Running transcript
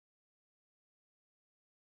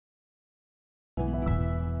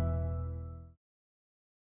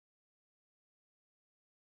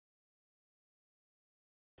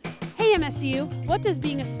Hi MSU, what does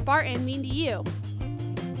being a Spartan mean to you?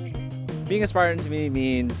 Being a Spartan to me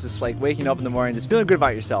means just like waking up in the morning, just feeling good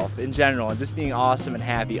about yourself in general, and just being awesome and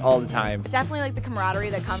happy all the time. Definitely like the camaraderie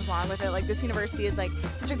that comes along with it. Like this university is like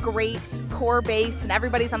such a great core base and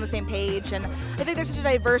everybody's on the same page, and I think there's such a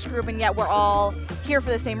diverse group and yet we're all here for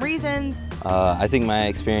the same reasons. I think my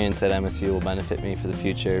experience at MSU will benefit me for the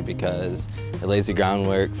future because it lays the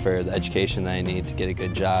groundwork for the education that I need to get a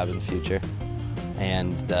good job in the future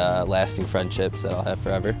and the lasting friendships that I'll have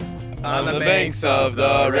forever. On the banks of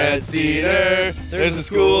the Red Cedar, there's a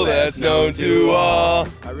school that's known to all.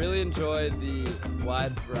 I really enjoy the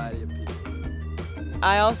wide variety of people.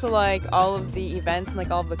 I also like all of the events and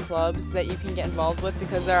like all of the clubs that you can get involved with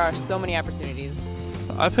because there are so many opportunities.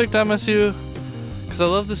 I picked MSU because I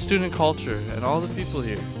love the student culture and all the people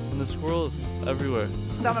here, and the squirrels everywhere.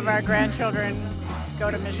 Some of our grandchildren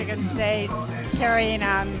go to Michigan State carrying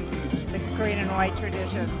on the green and white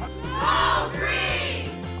tradition. All green!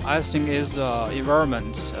 I think it's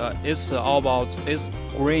environment. It's all about it's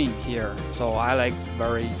green here, so I like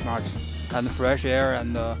very much, and the fresh air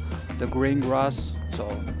and the green grass.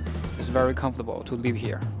 So it's very comfortable to live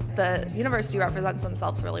here. The university represents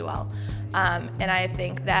themselves really well, and I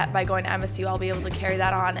think that by going to MSU, I'll be able to carry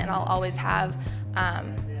that on, and I'll always have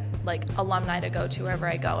like alumni to go to wherever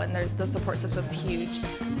I go, and the support system's huge.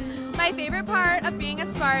 My favorite part of being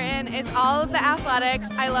a Spartan is all of the athletics.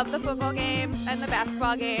 I love the football games and the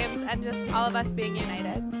basketball games and just all of us being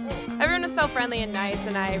united. Everyone is so friendly and nice,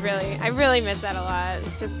 and I really miss that a lot,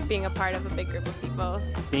 just being a part of a big group of people.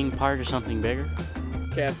 Being part of something bigger.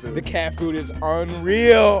 Cat food. The cat food is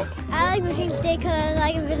unreal. I like Michigan State because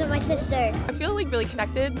I can visit my sister. I feel like really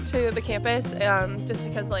connected to the campus just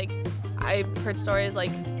because like I've heard stories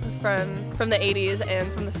like from the 80s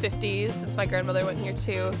and from the 50s since my grandmother went here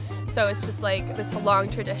too. So it's just like this long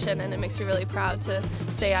tradition, and it makes me really proud to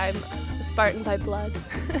say I'm a Spartan by blood.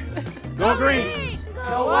 Go green!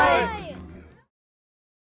 Go white!